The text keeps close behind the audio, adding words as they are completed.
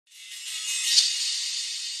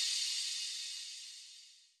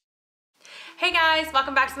Hey guys,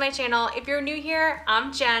 welcome back to my channel. If you're new here,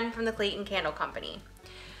 I'm Jen from the Clayton Candle Company.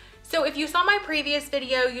 So if you saw my previous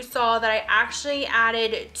video, you saw that I actually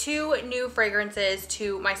added 2 new fragrances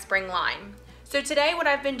to my spring line. So today what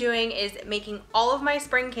I've been doing is making all of my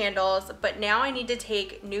spring candles, but now I need to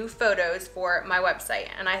take new photos for my website.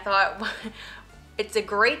 And I thought it's a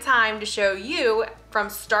great time to show you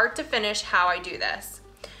from start to finish how I do this.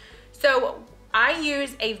 So I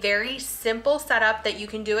use a very simple setup that you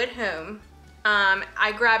can do at home.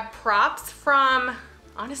 I grab props from,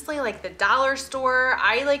 honestly, like the dollar store.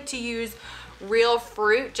 I like to use real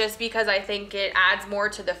fruit just because I think it adds more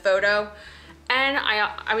to the photo. And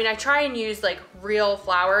I try and use like real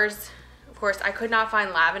flowers. Of course, I could not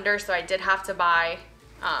find lavender, so I did have to buy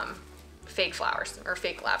fake flowers or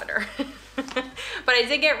fake lavender. But I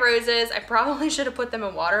did get roses. I probably should have put them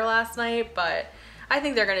in water last night, but I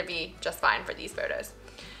think they're gonna be just fine for these photos.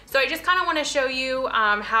 So I just kind of want to show you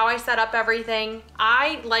how I set up everything.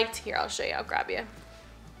 Here, I'll show you, I'll grab you.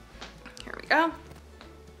 Here we go.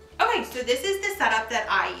 Okay, so this is the setup that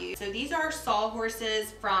I use. So these are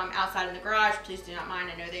sawhorses from outside of the garage. Please do not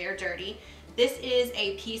mind, I know they are dirty. This is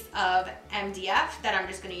a piece of MDF that I'm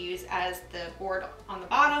just going to use as the board on the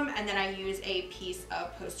bottom, and then I use a piece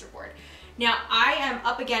of poster board. Now I am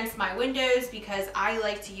up against my windows because I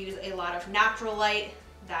like to use a lot of natural light.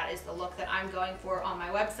 That is the look that I'm going for on my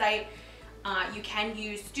website. You can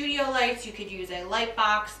use studio lights, you could use a light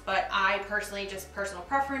box, but I personally, just personal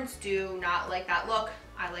preference, do not like that look.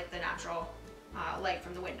 I like the natural light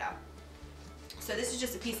from the window. So this is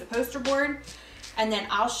just a piece of poster board, and then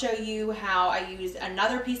I'll show you how I use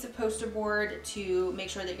another piece of poster board to make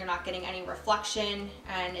sure that you're not getting any reflection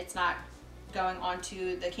and it's not going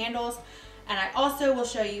onto the candles. And I also will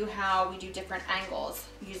show you how we do different angles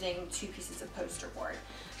using 2 pieces of poster board.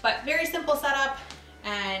 But very simple setup,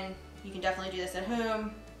 and you can definitely do this at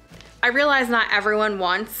home. I realize not everyone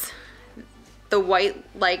wants the white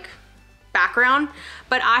like background,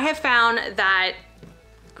 but I have found that,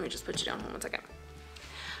 let me just put you down one second.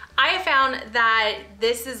 I have found that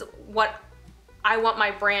this is what I want my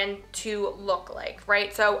brand to look like,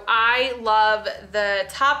 right? So I love the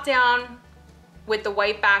top down with the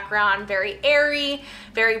white background, very airy,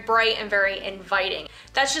 very bright, and very inviting.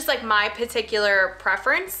 That's just like my particular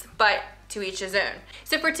preference, but to each his own.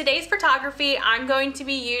 So for today's photography, I'm going to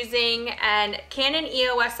be using an Canon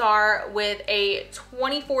EOS R with a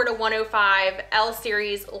 24-105 L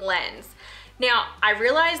series lens. Now, I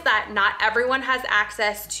realize that not everyone has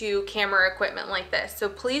access to camera equipment like this, so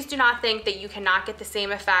please do not think that you cannot get the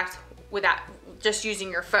same effect without just using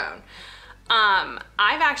your phone.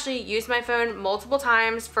 I've actually used my phone multiple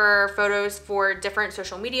times for photos for different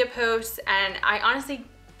social media posts, and I honestly,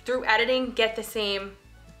 through editing, get the same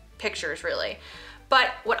pictures really.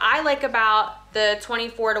 But what I like about the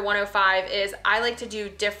 24-105 is I like to do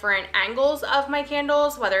different angles of my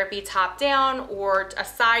candles, whether it be top down or a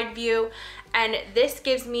side view, and this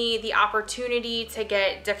gives me the opportunity to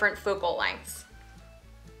get different focal lengths.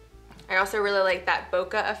 I also really like that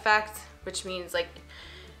bokeh effect, which means like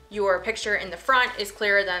your picture in the front is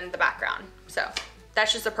clearer than the background. So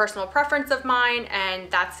that's just a personal preference of mine,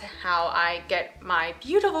 and that's how I get my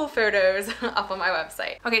beautiful photos up on my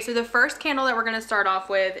website. Okay, so the first candle that we're gonna start off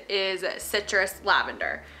with is citrus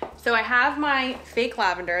lavender. So I have my fake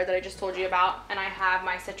lavender that I just told you about, and I have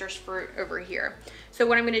my citrus fruit over here. So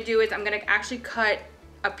what I'm gonna do is I'm gonna actually cut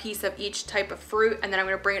a piece of each type of fruit, and then I'm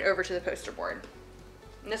gonna bring it over to the poster board.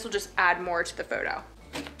 And this will just add more to the photo.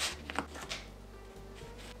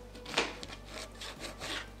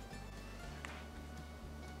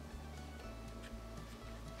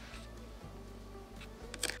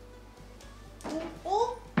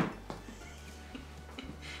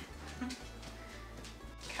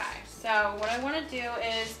 So what I want to do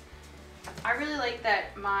is, I really like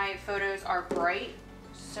that my photos are bright,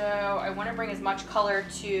 so I want to bring as much color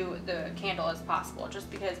to the candle as possible,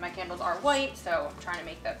 just because my candles are white, so I'm trying to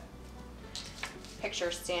make the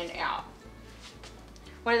picture stand out.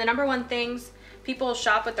 One of the #1 things, people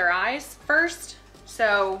shop with their eyes first,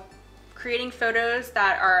 so creating photos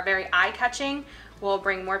that are very eye-catching will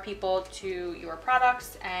bring more people to your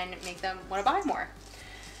products and make them want to buy more.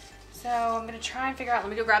 So I'm gonna try and figure out, let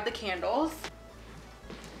me go grab the candles.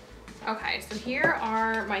 Okay, so here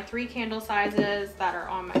are my 3 candle sizes that are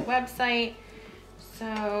on my website.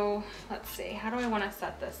 So let's see, how do I wanna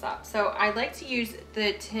set this up? So I like to use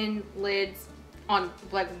the tin lids on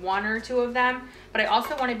like 1 or 2 of them, but I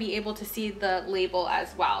also wanna be able to see the label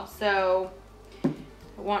as well. So I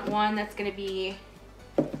want one that's gonna be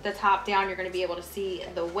the top down, you're gonna be able to see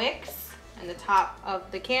the wicks, and the top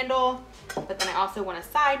of the candle, but then I also want a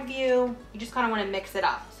side view. You just kind of want to mix it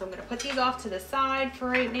up. So I'm going to put these off to the side for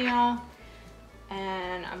right now,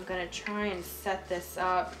 and I'm going to try and set this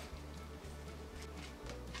up.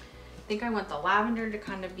 I think I want the lavender to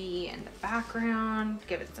kind of be in the background,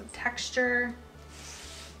 give it some texture.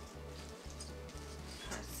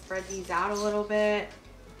 Spread these out a little bit.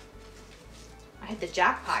 I hit the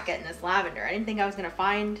jackpot getting this lavender. I didn't think I was gonna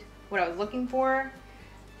find what I was looking for.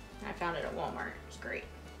 I found it at Walmart. It's great.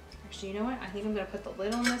 Actually, you know what? I think I'm gonna put the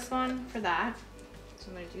lid on this one for that. So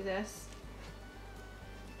I'm gonna do this.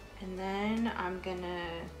 And then I'm gonna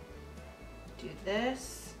do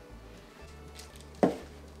this.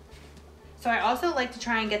 So I also like to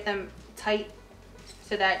try and get them tight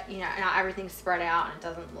so that, you know, not everything's spread out and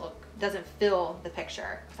it doesn't fill the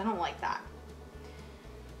picture, because I don't like that.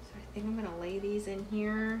 So I think I'm gonna lay these in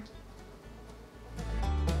here.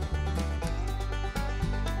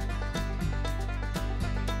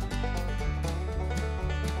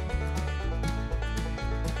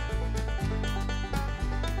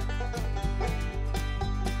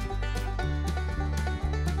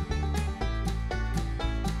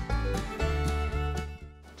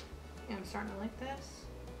 Starting to like this.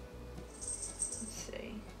 Let's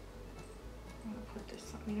see. I'm gonna put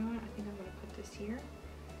this, you know what? I think I'm gonna put this here.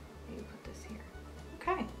 Maybe put this here.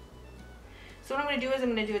 Okay. So what I'm gonna do is I'm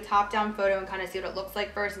gonna do a top-down photo and kind of see what it looks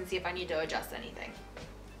like first and see if I need to adjust anything.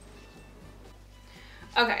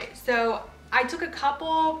 Okay, so I took a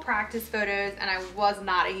couple practice photos and I was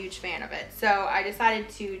not a huge fan of it. So I decided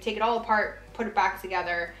to take it all apart, put it back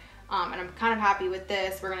together, and I'm kind of happy with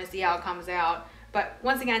this. We're gonna see how it comes out. But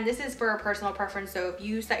once again, this is for a personal preference, so if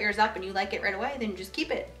you set yours up and you like it right away, then just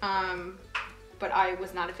keep it. But I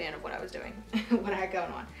was not a fan of what I was doing, what I had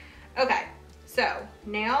going on. Okay, so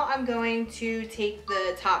now I'm going to take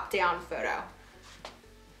the top-down photo.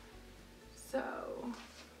 So,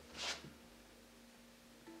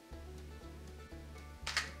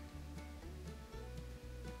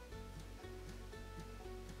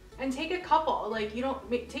 and take a couple, like you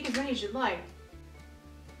don't take as many as you'd like.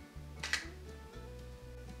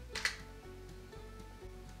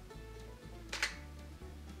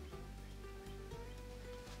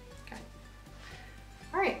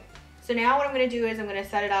 So now what I'm gonna do is I'm gonna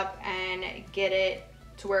set it up and get it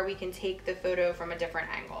to where we can take the photo from a different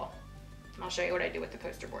angle. I'll show you what I do with the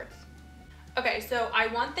poster boards. Okay, so I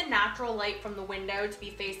want the natural light from the window to be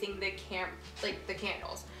facing the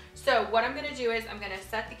candles. So what I'm gonna do is I'm gonna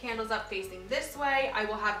set the candles up facing this way. I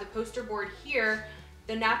will have the poster board here.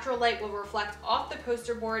 The natural light will reflect off the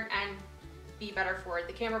poster board and be better for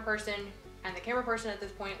the camera person. And the camera person at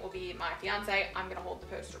this point will be my fiance. I'm gonna hold the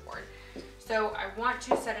poster board. So I want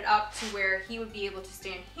to set it up to where he would be able to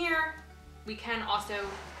stand here. We can also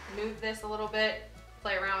move this a little bit,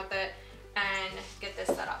 play around with it, and get this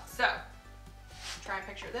set up. So try and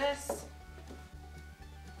picture this.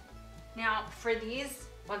 Now for these,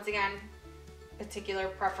 once again, particular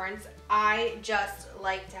preference, I just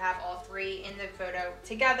like to have all three in the photo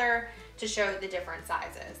together to show the different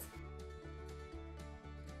sizes.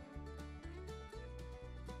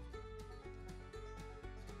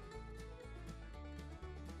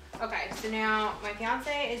 Okay, so now my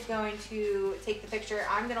fiance is going to take the picture.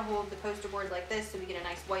 I'm gonna hold the poster board like this so we get a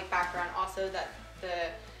nice white background. Also that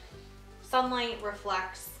the sunlight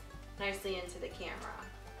reflects nicely into the camera.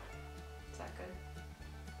 Is that good?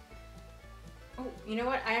 Oh, you know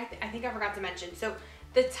what? I think I forgot to mention. So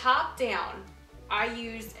the top down, I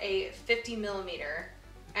used a 50mm,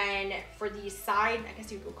 and for the side, I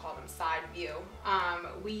guess you could call them side view,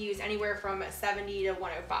 we use anywhere from 70 to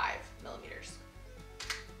 105mm.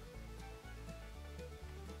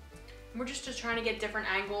 We're just trying to get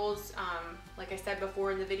different angles. Like I said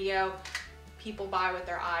before in the video, people buy with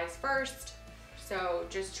their eyes first. So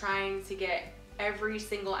just trying to get every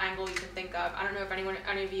single angle you can think of. I don't know if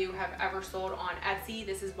any of you have ever sold on Etsy.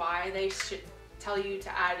 This is why they should tell you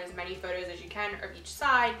to add as many photos as you can of each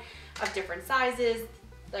side, of different sizes,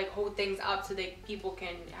 like hold things up so that people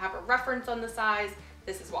can have a reference on the size.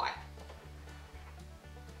 This is why.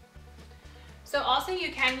 So also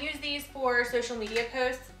you can use these for social media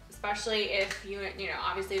posts, especially if you know,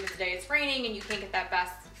 obviously if today it's raining and you can't get that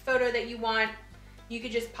best photo that you want, you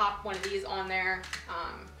could just pop one of these on there.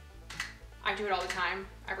 I do it all the time.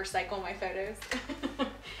 I recycle my photos.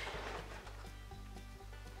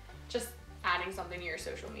 Just adding something to your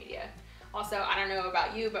social media. Also, I don't know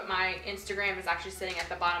about you, but my Instagram is actually sitting at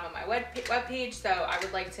the bottom of my web page, so I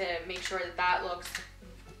would like to make sure that that looks,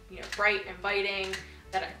 you know, bright, inviting,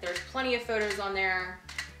 that there's plenty of photos on there.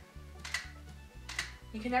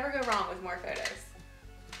 You can never go wrong with more photos.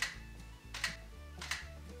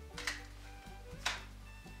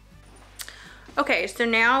 Okay, so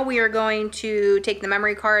now we are going to take the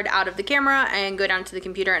memory card out of the camera and go down to the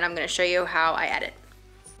computer, and I'm going to show you how I edit.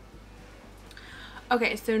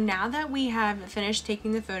 Okay, so now that we have finished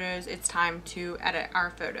taking the photos, it's time to edit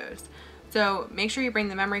our photos. So make sure you bring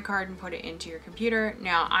the memory card and put it into your computer.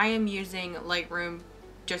 Now I am using Lightroom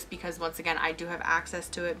just because, once again, I do have access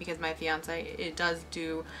to it because my fiance, it does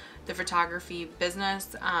do the photography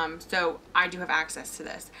business. So I do have access to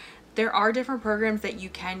this. There are different programs that you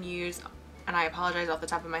can use, and I apologize, off the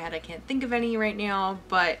top of my head I can't think of any right now,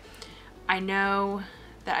 but I know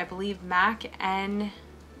that I believe Mac and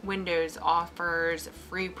Windows offers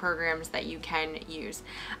free programs that you can use.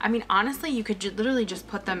 I mean, honestly, you could literally just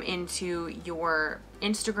put them into your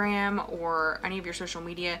Instagram or any of your social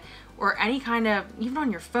media or any kind of, even on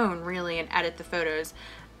your phone really, and edit the photos.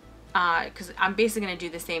 Because I'm basically going to do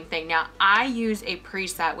the same thing. Now, I use a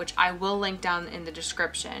preset, which I will link down in the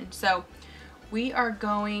description. So we are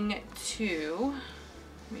going to,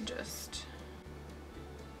 let me just,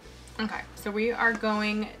 okay, so we are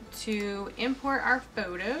going to import our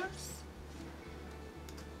photos.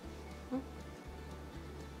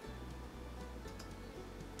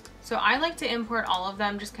 So I like to import all of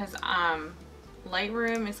them just because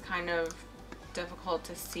Lightroom is kind of difficult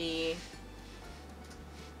to see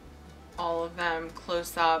all of them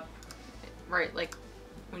close up, right, like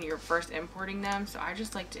when you're first importing them. So I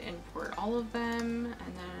just like to import all of them,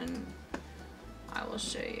 and then I will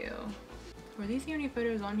show you. Were these the only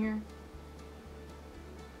photos on here?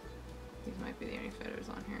 These might be the only photos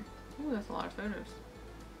on here. Ooh, that's a lot of photos.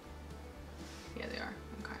 Yeah, they are.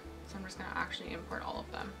 Okay, so I'm just gonna actually import all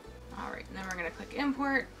of them. All right, and then we're gonna click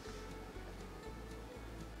import.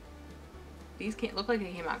 These can't look like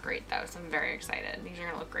they came out great though, so I'm very excited. These are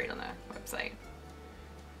gonna look great on the website.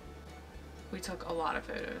 We took a lot of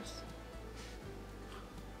photos.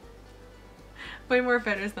 Way more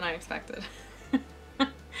photos than I expected.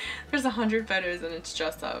 There's 100 photos and it's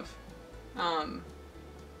just of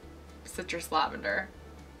citrus lavender.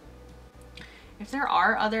 If there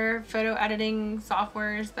are other photo editing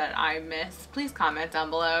softwares that I miss, please comment down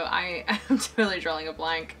below. I am totally drawing a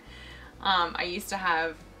blank. I used to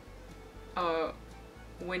have a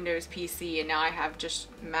Windows PC and now I have just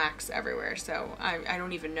Macs everywhere, so I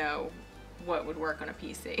don't even know what would work on a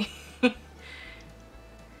PC.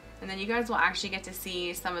 And then you guys will actually get to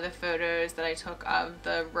see some of the photos that I took of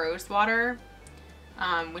the rose water,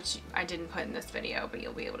 which I didn't put in this video, but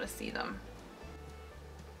you'll be able to see them.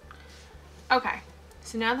 Okay,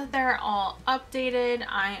 so now that they're all updated,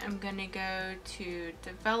 I am gonna go to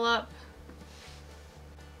develop.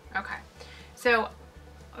 Okay, so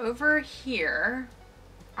over here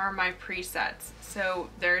are my presets. So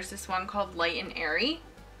there's this one called Light and Airy.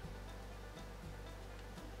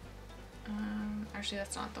 Actually,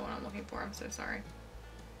 that's not the one I'm looking for. I'm so sorry.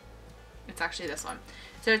 It's actually this one.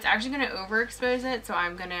 So it's actually going to overexpose it. So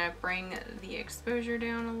I'm going to bring the exposure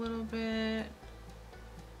down a little bit.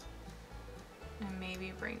 And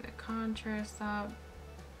maybe bring the contrast up.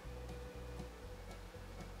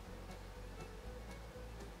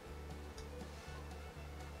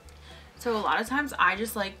 So a lot of times I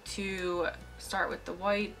just like to start with the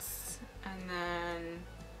whites and then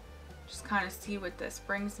just kind of see what this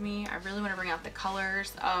brings me. I really want to bring out the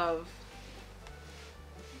colors of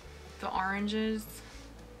the oranges.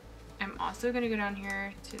 I'm also going to go down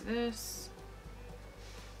here to this.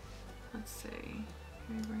 Let's see.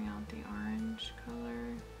 Can we bring out the orange color?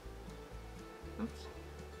 Oops.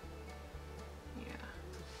 Yeah,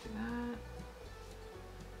 do that.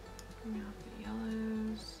 Bring out the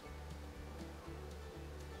yellows.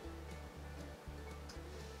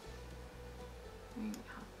 Bring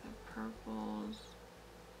out the purples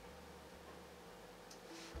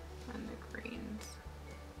and the greens.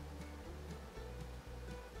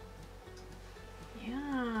 Yeah,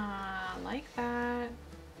 I like that.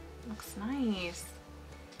 Looks nice.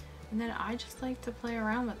 And then I just like to play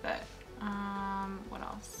around with it. What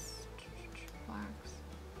else? Blacks.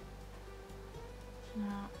 No,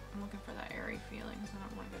 I'm looking for that airy feeling, so I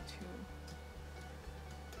don't want to go too.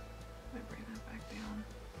 Let me bring that back down.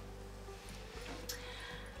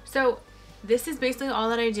 So this is basically all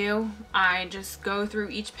that I do. I just go through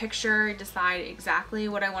each picture, decide exactly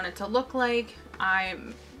what I want it to look like.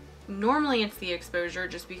 Normally it's the exposure,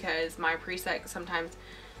 just because my preset sometimes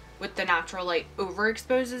with the natural light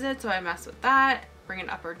overexposes it, so I mess with that, bring it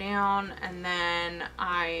up or down, and then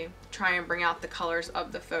I try and bring out the colors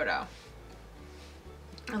of the photo.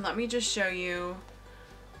 And let me just show you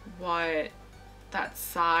what that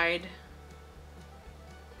side,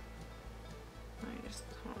 let me just,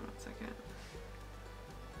 hold on 1 second.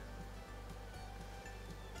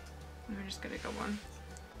 Let me just get a good one.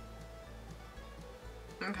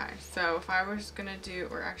 Okay, so if I was gonna do,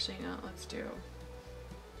 or actually no, let's do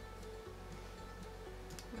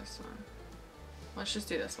this one. Let's just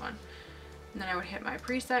do this one. And then I would hit my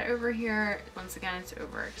preset over here. Once again, it's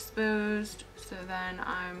overexposed. So then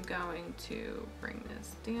I'm going to bring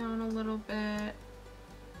this down a little bit.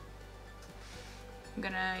 I'm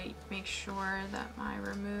gonna make sure that my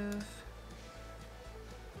remove,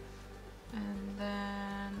 and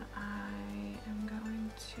then I am going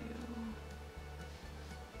to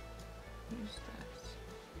use this.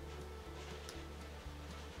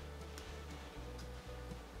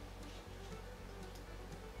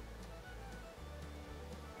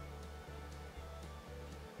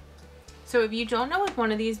 So if you don't know what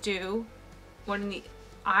one of these do,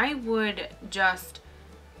 I would just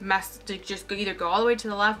either go all the way to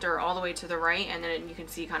the left or all the way to the right, and then you can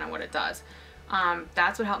see kind of what it does.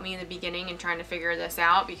 That's what helped me in the beginning in trying to figure this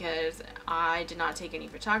out, because I did not take any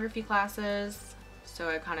photography classes, so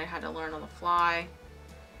I kind of had to learn on the fly.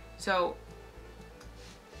 So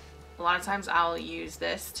a lot of times I'll use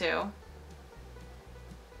this too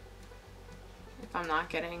if I'm not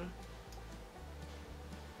getting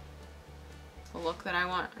the look that I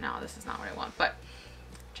want. No, this is not what I want, but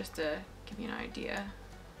just to give you an idea.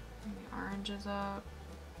 The oranges up,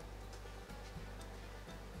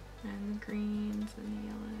 and the greens and the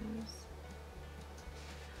yellows.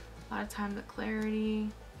 A lot of time the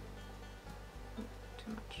clarity. Oh,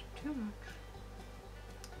 too much.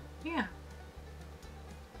 Yeah.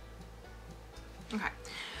 Okay.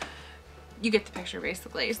 You get the picture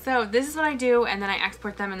basically. So this is what I do, and then I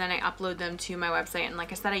export them and then I upload them to my website. And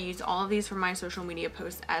like I said, I use all of these for my social media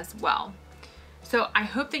posts as well. So I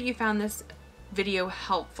hope that you found this video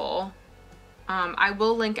helpful. I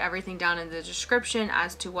will link everything down in the description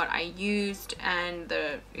as to what I used and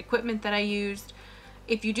the equipment that I used.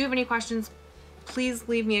 If you do have any questions, please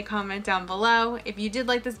leave me a comment down below. If you did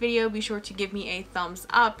like this video, be sure to give me a thumbs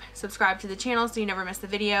up, subscribe to the channel so you never miss the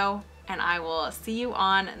video, and I will see you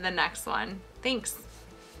on the next one. Thanks.